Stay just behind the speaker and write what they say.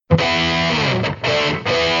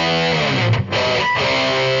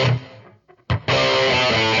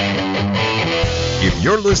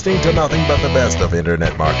You're listening to nothing but the best of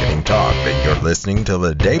internet marketing talk, and you're listening to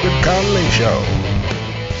The David Conley Show.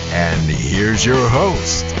 And here's your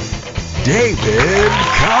host, David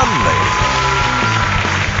Conley.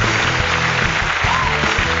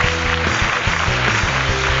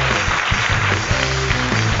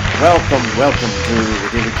 Welcome to the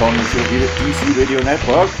David Conley Show here at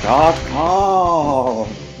DCRadioNetwork.com.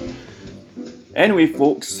 Anyway,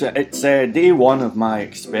 folks, it's day one of my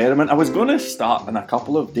experiment. I was going to start in a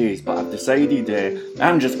couple of days, but I've decided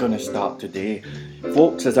I'm just going to start today.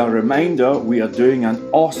 Folks, as a reminder, we are doing an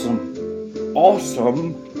awesome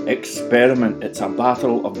experiment. It's a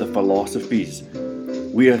battle of the philosophies.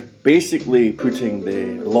 We are basically putting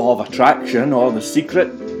the law of attraction, or the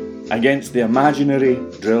secret, against the imaginary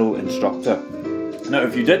drill instructor. Now,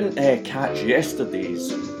 if you didn't catch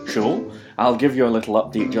yesterday's show, I'll give you a little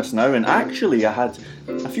update just now. And actually, I had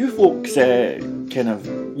a few folks who checked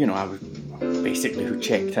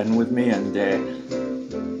in with me, and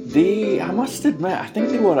I must admit, I think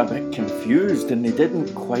they were a bit confused and they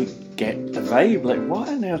didn't quite get the vibe. Like, what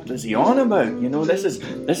on earth is he on about? You know, this is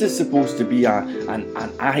supposed to be an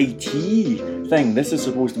IT thing. This is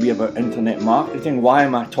supposed to be about internet marketing. Why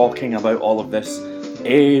am I talking about all of this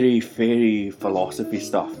airy-fairy philosophy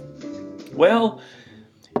stuff? Well,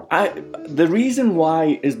 the reason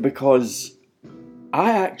why is because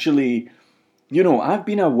I've been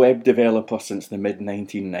a web developer since the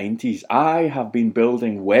mid-1990s. I have been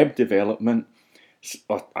building web development,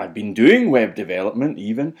 or I've been doing web development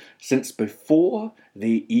even, since before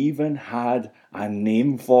they even had a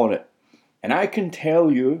name for it. And I can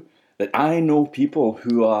tell you that I know people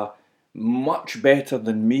who are much better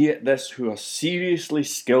than me at this, who are seriously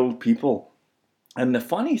skilled people. And the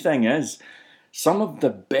funny thing is, some of the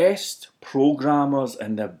best programmers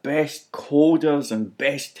and the best coders and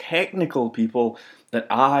best technical people that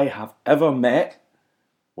I have ever met,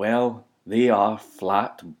 well, they are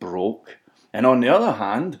flat broke. And on the other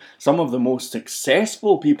hand, some of the most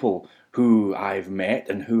successful people who I've met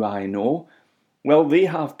and who I know, well, they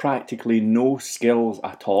have practically no skills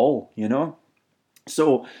at all, you know?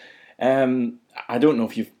 So, I don't know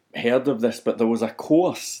if you've heard of this, but there was a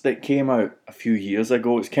course that came out a few years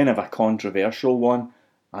ago. It's kind of a controversial one,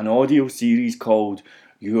 an audio series called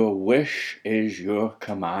Your Wish is Your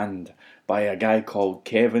Command by a guy called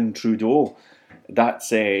Kevin Trudeau. That's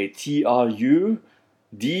Trudeau.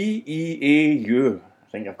 I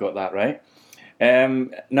think I've got that right.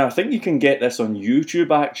 Now, I think you can get this on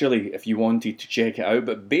YouTube actually if you wanted to check it out,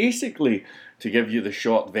 but basically, to give you the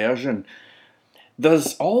short version,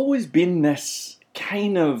 there's always been this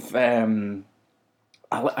kind of, I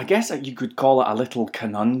guess you could call it a little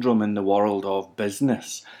conundrum in the world of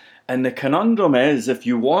business. And the conundrum is, if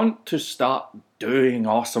you want to start doing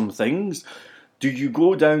awesome things, do you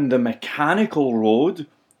go down the mechanical road,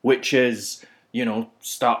 which is,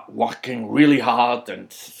 start working really hard and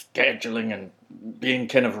scheduling and being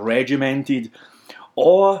kind of regimented?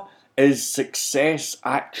 Or is success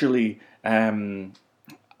actually, is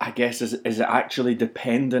it actually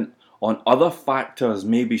dependent on other factors,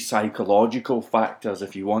 maybe psychological factors,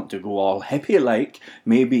 if you want to go all hippie-like,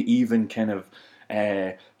 maybe even kind of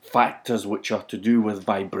factors which are to do with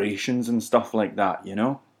vibrations and stuff like that, you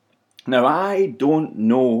know? Now, I don't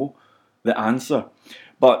know the answer,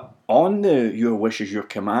 but on the Your Wish is Your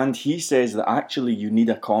Command, he says that actually you need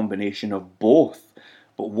a combination of both.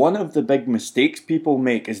 But one of the big mistakes people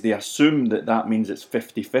make is they assume that means it's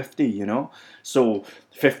 50-50, you know? So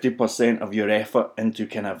 50% of your effort into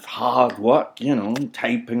kind of hard work,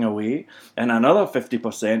 typing away, and another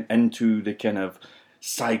 50% into the kind of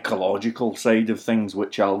psychological side of things,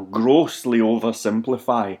 which I'll grossly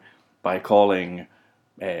oversimplify by calling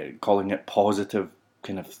it positive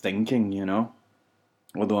kind of thinking,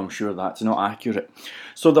 although I'm sure that's not accurate.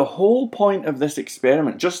 So the whole point of this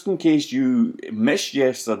experiment, just in case you missed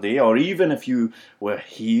yesterday, or even if you were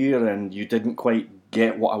here and you didn't quite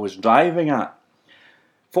get what I was driving at,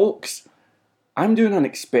 folks, I'm doing an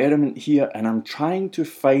experiment here and I'm trying to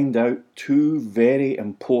find out two very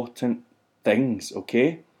important things,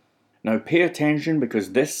 okay? Now pay attention,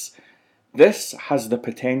 because this has the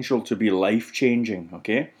potential to be life-changing,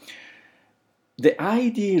 okay? The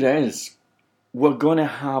idea is, we're going to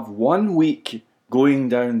have 1 week going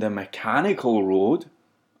down the mechanical road,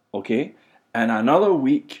 okay, and another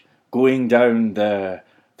week going down the,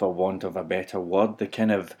 for want of a better word, the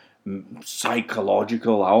kind of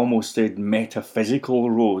psychological, I almost said metaphysical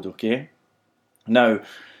road, okay? Now,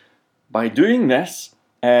 by doing this,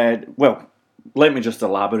 let me just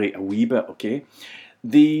elaborate a wee bit, okay?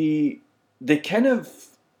 The kind of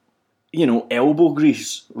elbow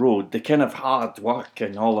grease road, the kind of hard work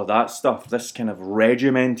and all of that stuff, this kind of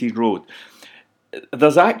regimented road,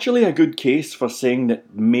 there's actually a good case for saying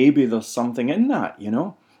that maybe there's something in that,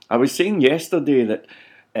 I was saying yesterday that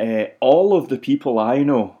all of the people I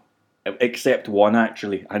know, except one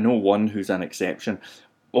actually, I know one who's an exception.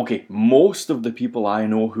 Okay, most of the people I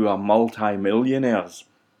know who are multi-millionaires,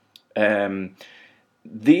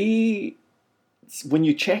 they, when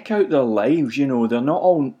you check out their lives, they're not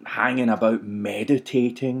all hanging about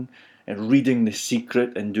meditating and reading The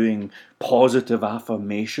Secret and doing positive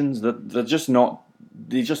affirmations. They're just not,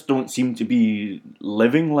 they just don't seem to be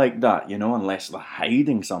living like that, unless they're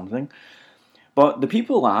hiding something. But the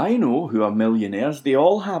people I know who are millionaires, they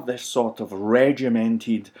all have this sort of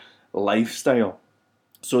regimented lifestyle.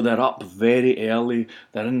 So they're up very early,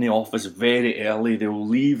 they're in the office very early, they'll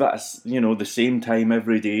leave at the same time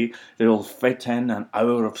every day, they'll fit in an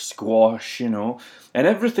hour of squash, and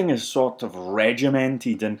everything is sort of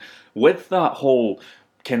regimented, and with that whole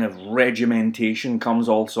kind of regimentation comes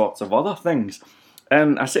all sorts of other things.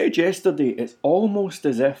 And I said yesterday, it's almost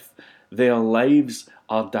as if their lives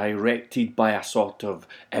are directed by a sort of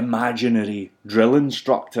imaginary drill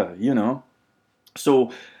instructor,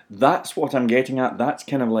 So that's what I'm getting at. That's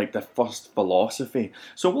kind of like the first philosophy.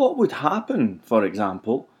 So what would happen, for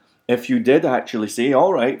example, if you did actually say,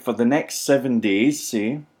 all right, for the next 7 days,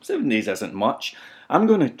 say, 7 days isn't much, I'm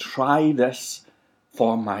going to try this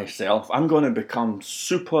for myself. I'm going to become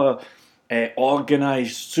super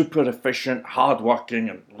organised, super efficient, hardworking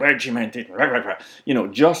and regimented,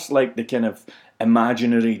 just like the kind of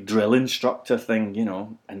imaginary drill instructor thing,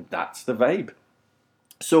 and that's the vibe.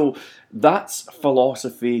 So that's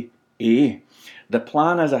philosophy A. The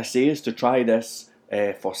plan, as I say, is to try this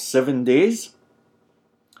for 7 days.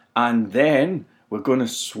 And then we're going to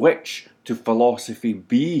switch to philosophy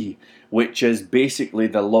B, which is basically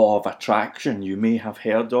the law of attraction. You may have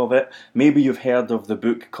heard of it. Maybe you've heard of the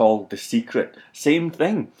book called The Secret. Same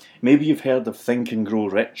thing. Maybe you've heard of Think and Grow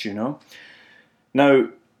Rich, Now,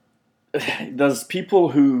 there's people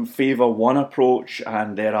who favour one approach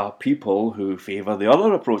and there are people who favour the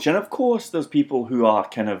other approach. And of course there's people who are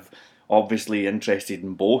kind of obviously interested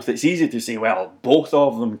in both. It's easy to say, well, both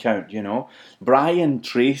of them count, Brian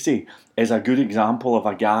Tracy is a good example of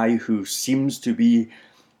a guy who seems to be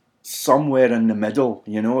somewhere in the middle,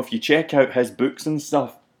 If you check out his books and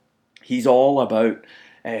stuff, he's all about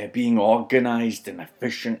being organised and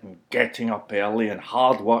efficient and getting up early and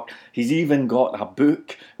hard work. He's even got a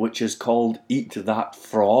book which is called Eat That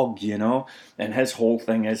Frog, and his whole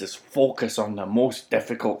thing is focus on the most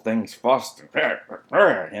difficult things first,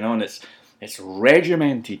 and it's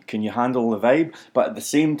regimented. Can you handle the vibe? But at the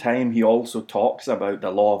same time, he also talks about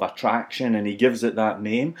the law of attraction, and he gives it that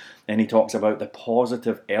name, and he talks about the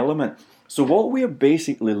positive element. So what we're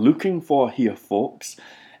basically looking for here, folks,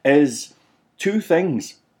 is two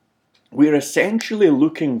things. We're essentially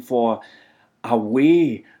looking for a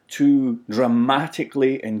way to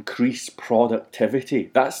dramatically increase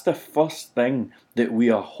productivity. That's the first thing that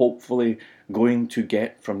we are hopefully going to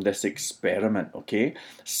get from this experiment, okay?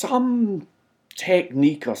 Some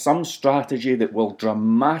technique or some strategy that will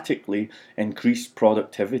dramatically increase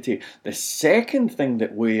productivity. The second thing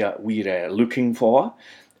that we're looking for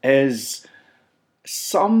is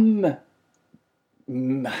some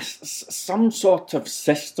sort of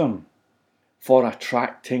system for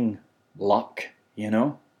attracting luck,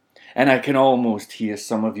 And I can almost hear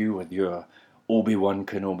some of you with your Obi-Wan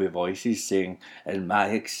Kenobi voices saying, in my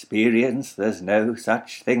experience, there's no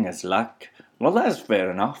such thing as luck. Well, that's fair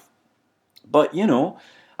enough. But,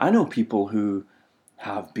 I know people who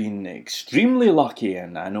have been extremely lucky,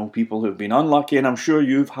 and I know people who've been unlucky, and I'm sure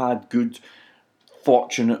you've had good,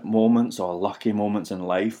 fortunate moments or lucky moments in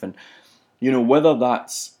life, and whether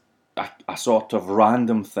that's a sort of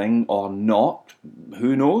random thing or not,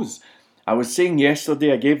 who knows? I was saying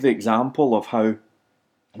yesterday, I gave the example of how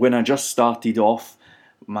when I just started off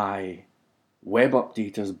my web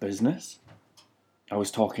updaters business, I was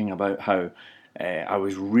talking about how I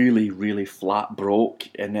was really, really flat broke,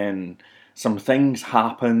 and then some things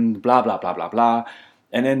happened, blah, blah, blah, blah, blah.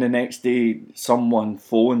 And then the next day, someone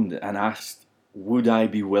phoned and asked, would I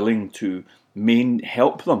be willing to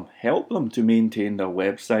help them to maintain their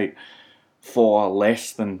website for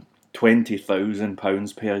less than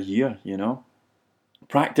 £20,000 per year,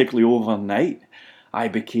 Practically overnight, I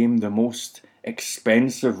became the most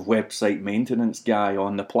expensive website maintenance guy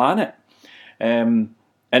on the planet.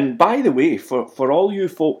 And by the way, for all you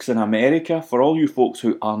folks in America, for all you folks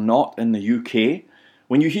who are not in the UK,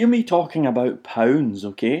 when you hear me talking about pounds,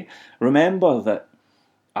 okay, remember that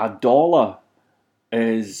a dollar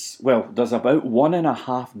is, well, there's about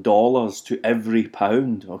 $1.50 to every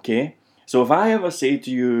pound, okay? So if I ever say to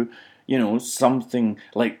you, something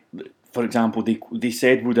like, for example, they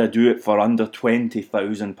said, would I do it for under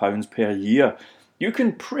 £20,000 per year? You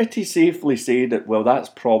can pretty safely say that, well, that's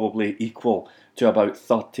probably equal to about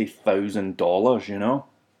 $30,000,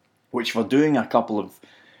 which for doing a couple of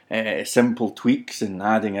simple tweaks and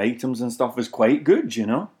adding items and stuff is quite good,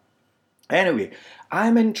 Anyway,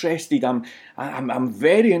 I'm interested. I'm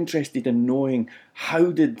very interested in knowing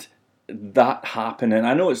how did that happen. And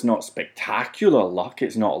I know it's not spectacular luck.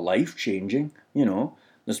 It's not life changing.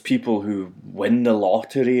 There's people who win the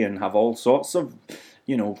lottery and have all sorts of,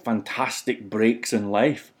 fantastic breaks in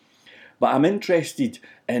life. But I'm interested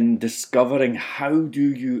in discovering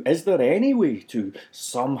is there any way to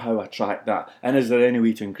somehow attract that? And is there any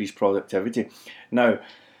way to increase productivity? Now,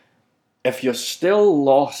 if you're still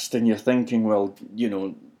lost and you're thinking, well,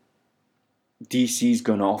 DC's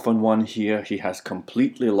gone off on one here, he has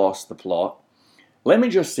completely lost the plot. Let me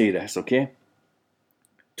just say this, okay?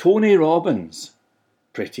 Tony Robbins,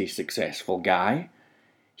 pretty successful guy,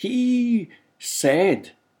 he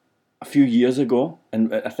said a few years ago,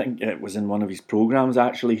 and I think it was in one of his programs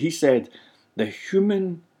actually, he said, the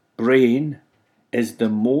human brain is the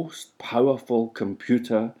most powerful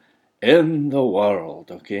computer in the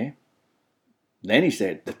world, okay? Then he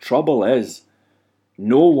said, the trouble is,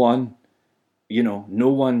 no one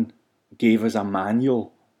gave us a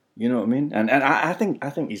manual. You know what I mean? And I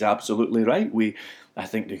think he's absolutely right. I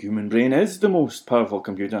think the human brain is the most powerful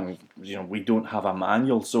computer, and we don't have a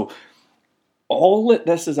manual. So all that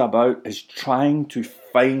this is about is trying to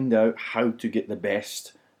find out how to get the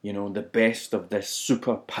best of this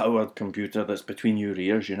super powered computer that's between your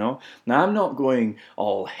ears. Now I'm not going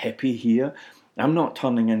all hippie here. I'm not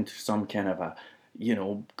turning into some kind of a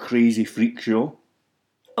crazy freak show.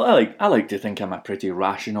 I like to think I'm a pretty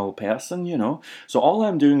rational person, So all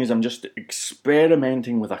I'm doing is I'm just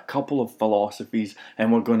experimenting with a couple of philosophies,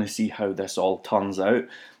 and we're going to see how this all turns out.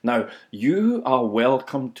 Now, you are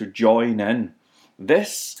welcome to join in.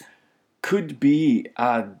 This could be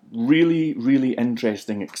a really, really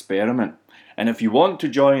interesting experiment. And if you want to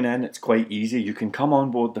join in, it's quite easy. You can come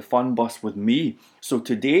on board the fun bus with me. So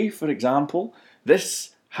today, for example,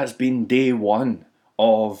 this has been day one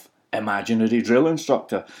of Imaginary Drill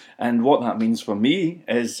Instructor. And what that means for me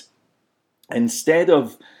is, instead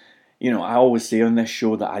of, I always say on this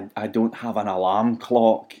show that I don't have an alarm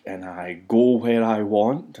clock, and I go where I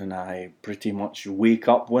want, and I pretty much wake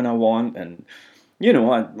up when I want, and,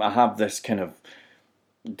 I have this kind of,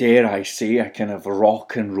 dare I say, a kind of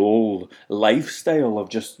rock and roll lifestyle of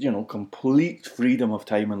just, complete freedom of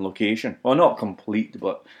time and location. Well, not complete,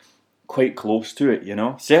 but quite close to it,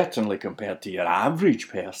 certainly compared to your average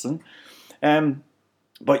person.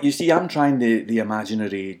 But you see, I'm trying the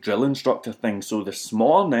imaginary drill instructor thing. So this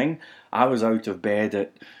morning, I was out of bed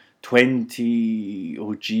at 20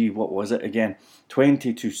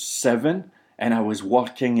 to 7, and I was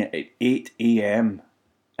working at 8 a.m.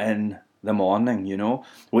 in the morning,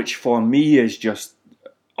 which for me is just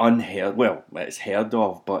unheard. Well, it's heard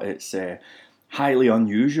of, but it's highly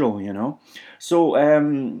unusual, So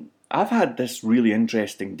I've had this really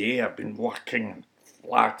interesting day. I've been working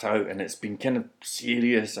flat out, and it's been kind of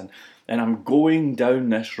serious, and I'm going down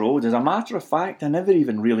this road. As a matter of fact, I never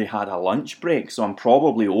even really had a lunch break, so I'm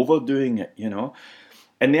probably overdoing it,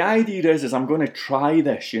 And the idea is I'm going to try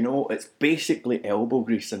this, It's basically elbow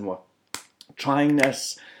grease, and we're trying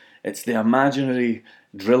this. It's the imaginary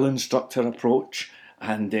drill instructor approach,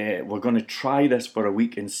 and we're going to try this for a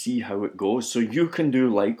week and see how it goes. So you can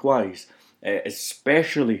do likewise,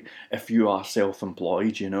 especially if you are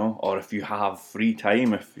self-employed, or if you have free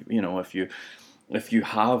time, if you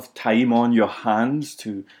have time on your hands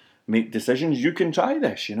to make decisions, you can try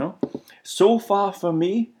this, So far for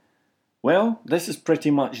me, well, this is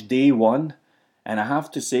pretty much day one, and I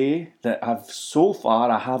have to say that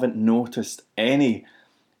I haven't noticed any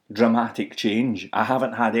dramatic change. I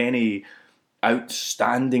haven't had any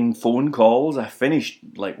outstanding phone calls. I finished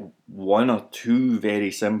like one or two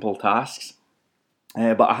very simple tasks,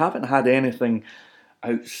 but I haven't had anything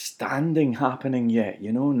outstanding happening yet,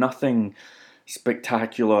 nothing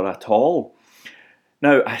spectacular at all.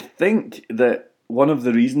 Now, I think that one of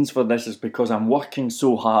the reasons for this is because I'm working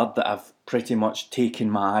so hard that I've pretty much taken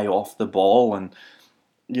my eye off the ball, and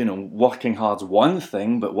working hard's one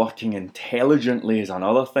thing, but working intelligently is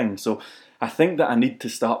another thing. So I think that I need to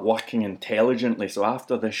start working intelligently. So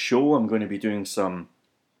after this show, I'm going to be doing some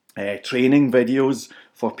training videos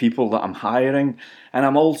for people that I'm hiring, and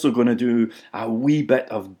I'm also going to do a wee bit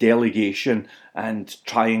of delegation and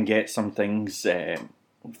try and get some things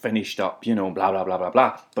finished up, blah, blah, blah, blah,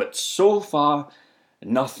 blah. But so far,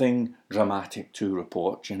 nothing dramatic to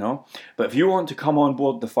report, But if you want to come on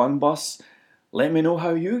board the fun bus, let me know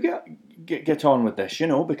how you get on with this,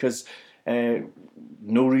 because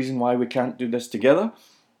no reason why we can't do this together.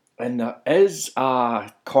 And there is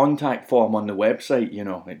a contact form on the website,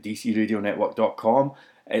 at dcradionetwork.com.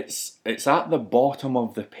 It's at the bottom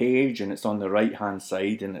of the page, and it's on the right-hand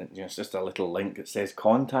side, and it's just a little link that says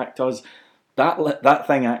contact us. That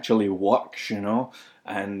thing actually works,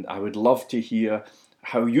 and I would love to hear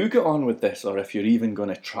how you get on with this, or if you're even going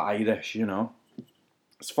to try this,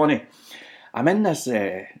 It's funny. I'm in this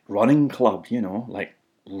running club, like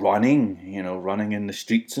running in the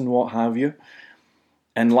streets and what have you.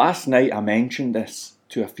 And last night I mentioned this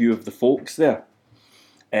to a few of the folks there.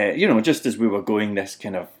 Just as we were going this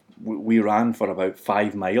we ran for about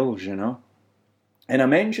 5 miles, And I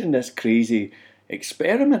mentioned this crazy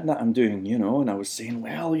experiment that I'm doing, and I was saying,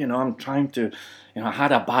 well, I'm trying to, I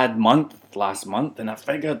had a bad month last month, and I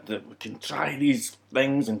figured that we can try these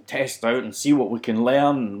things and test out and see what we can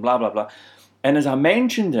learn and blah, blah, blah. And as I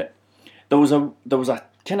mentioned it, there was a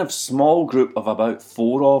kind of small group of about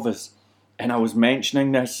 4 of us, and I was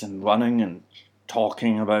mentioning this and running and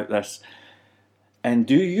talking about this. And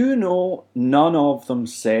do you know, none of them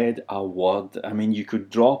said a word. I mean, you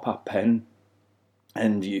could drop a pin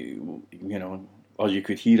and or you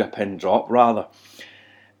could hear a pin drop rather.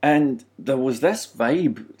 And there was this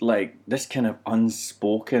vibe, like this kind of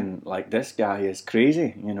unspoken, like this guy is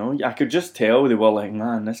crazy, I could just tell they were like,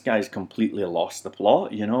 man, this guy's completely lost the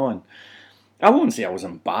plot, and I won't say I was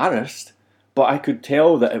embarrassed, but I could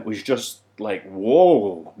tell that it was just like,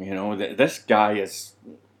 whoa, this guy is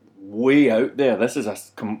way out there. This is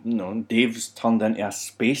Dave's turned into a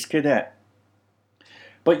space cadet.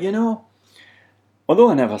 But although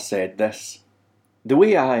I never said this, the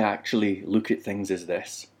way I actually look at things is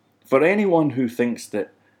this. For anyone who thinks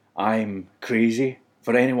that I'm crazy,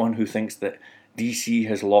 for anyone who thinks that DC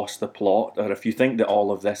has lost the plot, or if you think that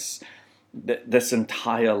all of this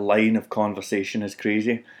entire line of conversation is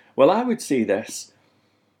crazy, well, I would say this.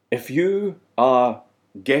 If you are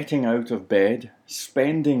getting out of bed,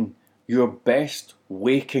 spending your best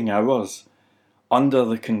waking hours under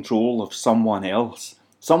the control of someone else,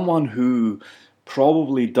 someone who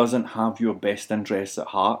probably doesn't have your best interests at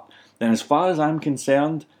heart, then as far as I'm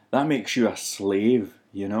concerned, that makes you a slave,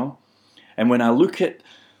 And when I look at,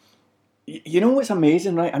 what's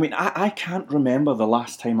amazing, right? I mean, I can't remember the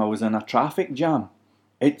last time I was in a traffic jam.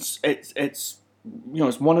 It's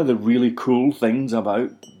one of the really cool things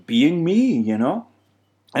about being me,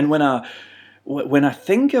 And when I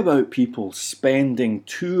think about people spending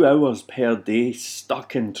 2 hours per day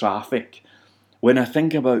stuck in traffic, when I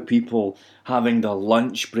think about people having their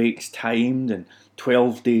lunch breaks timed and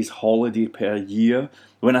 12 days holiday per year,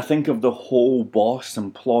 when I think of the whole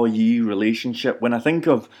boss-employee relationship, when I think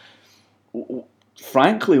of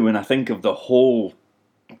the whole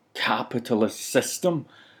capitalist system,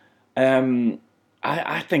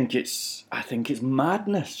 I think it's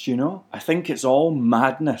madness, I think it's all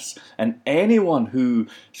madness. And anyone who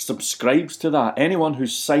subscribes to that, anyone who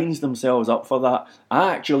signs themselves up for that,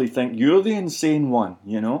 I actually think you're the insane one,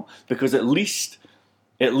 because at least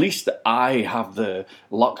I have the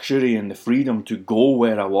luxury and the freedom to go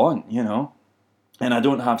where I want, and I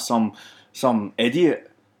don't have some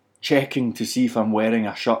idiot checking to see if I'm wearing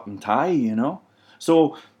a shirt and tie,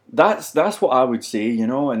 So that's what I would say,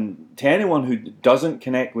 and to anyone who doesn't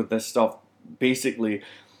connect with this stuff, basically,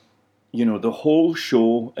 the whole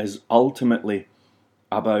show is ultimately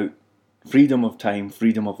about freedom of time,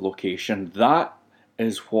 freedom of location. That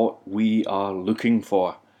is what we are looking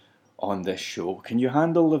for on this show. Can you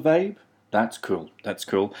handle the vibe? That's cool.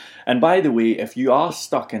 And by the way, if you are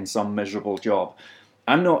stuck in some miserable job,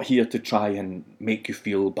 I'm not here to try and make you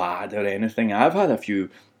feel bad or anything. I've had a few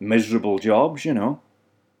miserable jobs,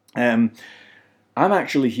 I'm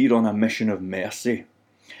actually here on a mission of mercy.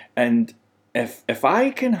 And if I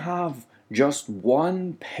can have just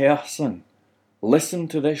one person listen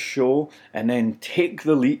to this show and then take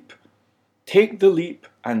the leap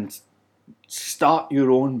and start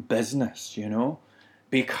your own business,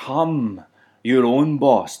 become your own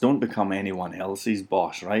boss. Don't become anyone else's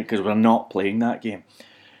boss, right? Because we're not playing that game.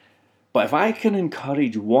 But if I can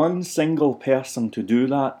encourage one single person to do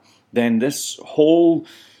that, then this whole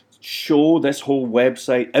show, this whole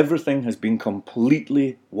website, everything has been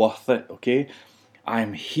completely worth it, okay?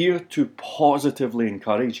 I'm here to positively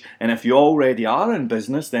encourage. And if you already are in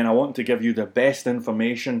business, then I want to give you the best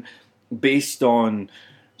information based on,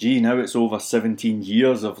 now it's over 17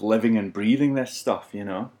 years of living and breathing this stuff,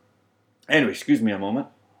 Anyway, excuse me a moment.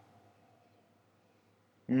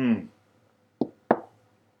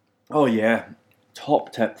 Oh yeah,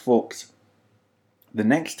 top tip, folks. The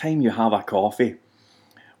next time you have a coffee,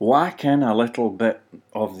 whack in a little bit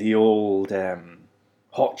of the old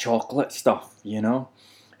hot chocolate stuff, you know.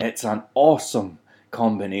 It's an awesome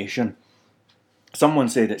combination. Someone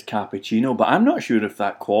said it's cappuccino, but I'm not sure if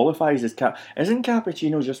that qualifies as Isn't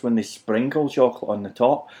cappuccino just when they sprinkle chocolate on the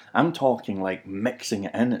top? I'm talking like mixing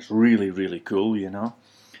it in. It's really, really cool, you know.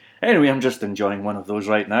 Anyway, I'm just enjoying one of those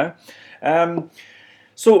right now.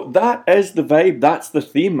 So that is the vibe, that's the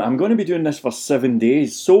theme. I'm going to be doing this for 7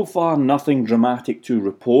 days. So far, nothing dramatic to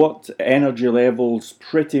report. Energy levels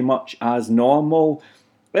pretty much as normal.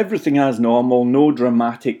 Everything as normal. No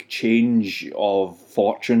dramatic change of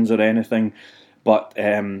fortunes or anything. But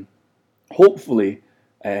hopefully,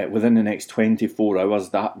 within the next 24 hours,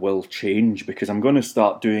 that will change, because I'm going to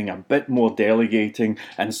start doing a bit more delegating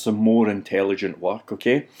and some more intelligent work,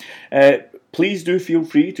 okay? Please do feel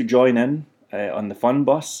free to join in on the fun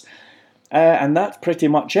bus. And that's pretty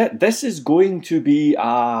much it. This is going to be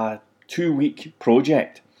a 2-week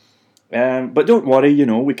project. But don't worry, you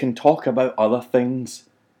know, we can talk about other things.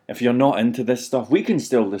 If you're not into this stuff, we can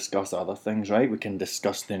still discuss other things, right? We can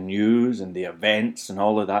discuss the news and the events and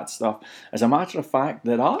all of that stuff. As a matter of fact,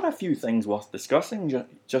 there are a few things worth discussing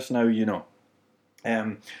just now, you know.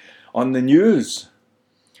 On the news,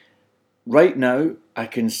 right now, I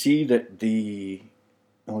can see that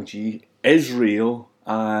Israel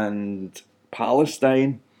and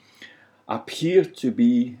Palestine appear to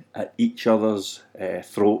be at each other's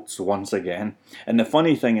throats once again. And the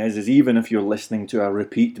funny thing is even if you're listening to a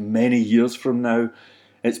repeat many years from now,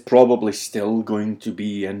 it's probably still going to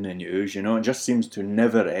be in the news, you know. It just seems to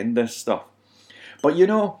never end, this stuff. But you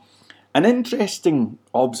know, an interesting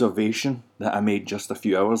observation that I made just a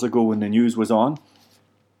few hours ago when the news was on,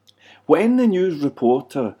 when the news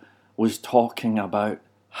reporter was talking about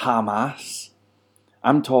Hamas,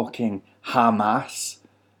 I'm talking Hamas,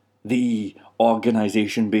 the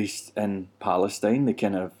organisation based in Palestine, the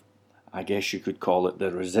kind of, I guess you could call it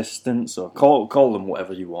the resistance, or call them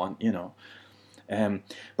whatever you want, you know.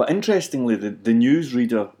 But interestingly, the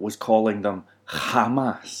newsreader was calling them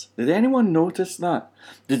Hamas. Did anyone notice that?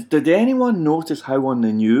 Did anyone notice how on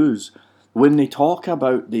the news, when they talk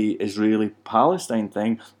about the Israeli-Palestine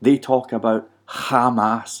thing, they talk about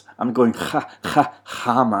Hamas? I'm going,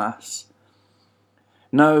 Hamas.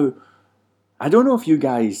 Now, I don't know if you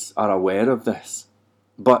guys are aware of this,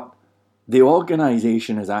 but the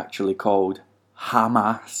organisation is actually called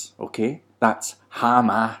Hamas, okay? That's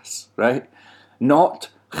Hamas, right? Not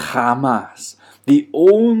Hamas. The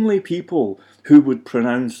only people who would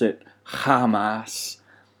pronounce it Hamas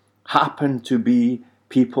happen to be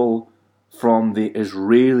people from the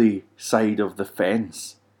Israeli side of the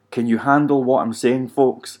fence. Can you handle what I'm saying,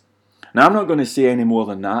 folks? Now, I'm not going to say any more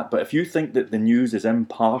than that, but if you think that the news is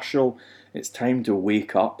impartial, it's time to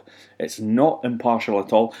wake up. It's not impartial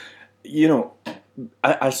at all. You know,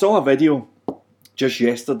 I saw a video just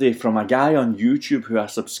yesterday from a guy on YouTube who I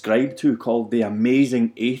subscribe to called The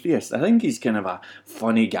Amazing Atheist. I think he's kind of a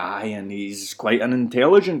funny guy and he's quite an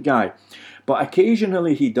intelligent guy. But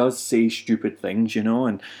occasionally he does say stupid things, you know,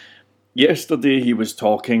 and yesterday he was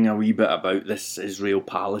talking a wee bit about this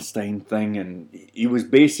Israel-Palestine thing, and he was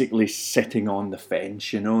basically sitting on the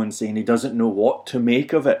fence, you know, and saying he doesn't know what to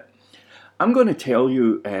make of it. I'm going to tell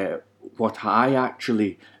you what I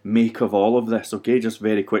actually make of all of this, okay, just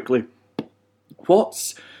very quickly.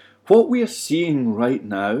 What we are seeing right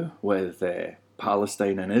now with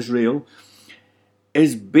Palestine and Israel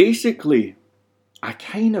is basically a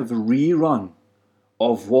kind of rerun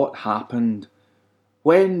of what happened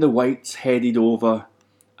when the whites headed over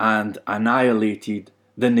and annihilated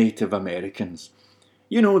the Native Americans.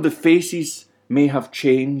 You know, the faces may have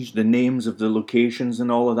changed, the names of the locations and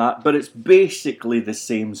all of that, but it's basically the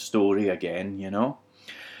same story again, you know.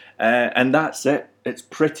 And that's it. It's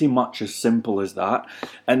pretty much as simple as that.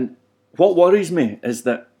 And what worries me is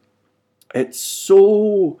that it's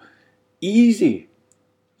so easy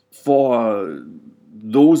for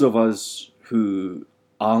those of us who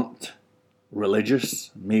aren't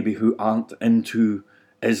religious, maybe who aren't into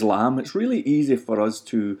Islam, it's really easy for us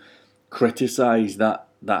to criticize that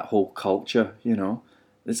whole culture, you know.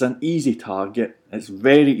 It's an easy target. It's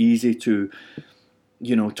very easy to,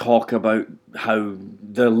 you know, talk about how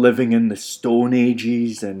they're living in the Stone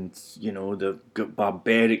Ages and, you know, the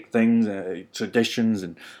barbaric things, traditions,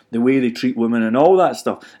 and the way they treat women and all that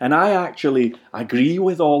stuff. And I actually agree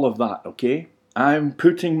with all of that, okay? I'm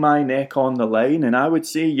putting my neck on the line, and I would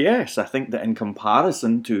say yes. I think that in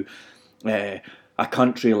comparison to a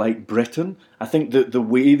country like Britain, I think that the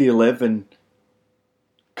way they live in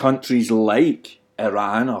countries like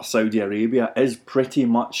Iran or Saudi Arabia is pretty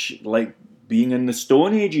much like being in the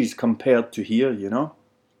Stone Ages compared to here, you know.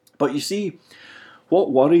 But you see,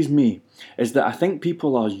 what worries me is that I think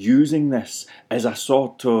people are using this as a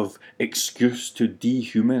sort of excuse to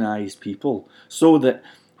dehumanize people, so that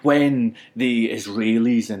when the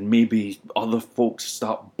Israelis and maybe other folks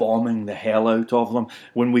start bombing the hell out of them,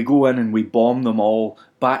 when we go in and we bomb them all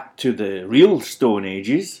back to the real Stone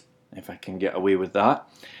Ages, if I can get away with that,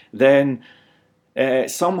 then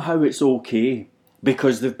somehow it's okay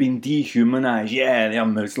because they've been dehumanized. Yeah, they're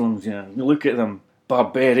Muslims, you know, look at them,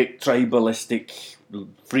 barbaric, tribalistic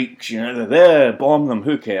freaks, you know, they're there, bomb them,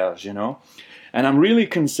 who cares, you know? And I'm really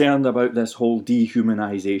concerned about this whole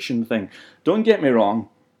dehumanization thing. Don't get me wrong,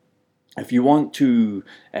 if you want to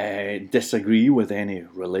disagree with any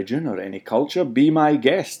religion or any culture, be my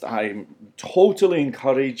guest. I totally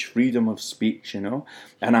encourage freedom of speech, you know,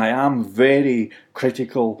 and I am very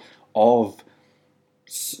critical of,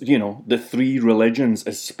 you know, the three religions,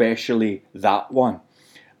 especially that one.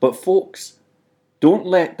 But folks, don't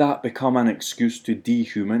let that become an excuse to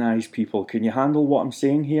dehumanize people. Can you handle what I'm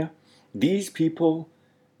saying here? These people,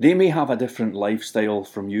 they may have a different lifestyle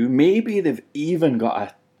from you. Maybe they've even got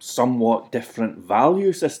a somewhat different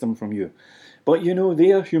value system from you. But you know,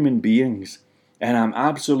 they are human beings. And I'm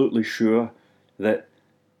absolutely sure that,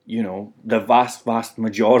 you know, the vast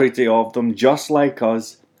majority of them, just like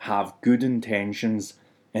us, have good intentions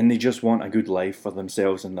and they just want a good life for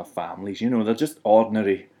themselves and their families. You know, they're just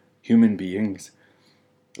ordinary human beings,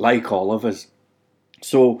 like all of us.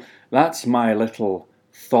 So that's my little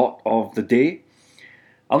thought of the day.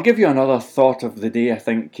 I'll give you another thought of the day, I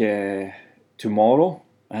think, tomorrow.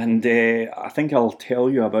 And I think I'll tell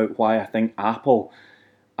you about why I think Apple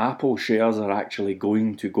shares are actually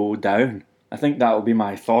going to go down. I think that will be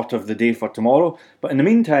my thought of the day for tomorrow. But in the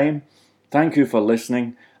meantime, thank you for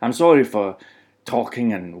listening. I'm sorry for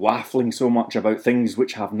talking and waffling so much about things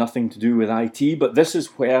which have nothing to do with IT, but this is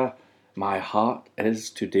where my heart is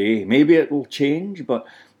today. Maybe it will change, but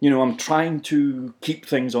you know, I'm trying to keep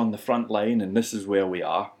things on the front line, and this is where we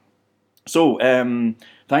are. So,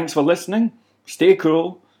 thanks for listening. Stay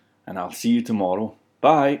cool, and I'll see you tomorrow.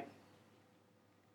 Bye.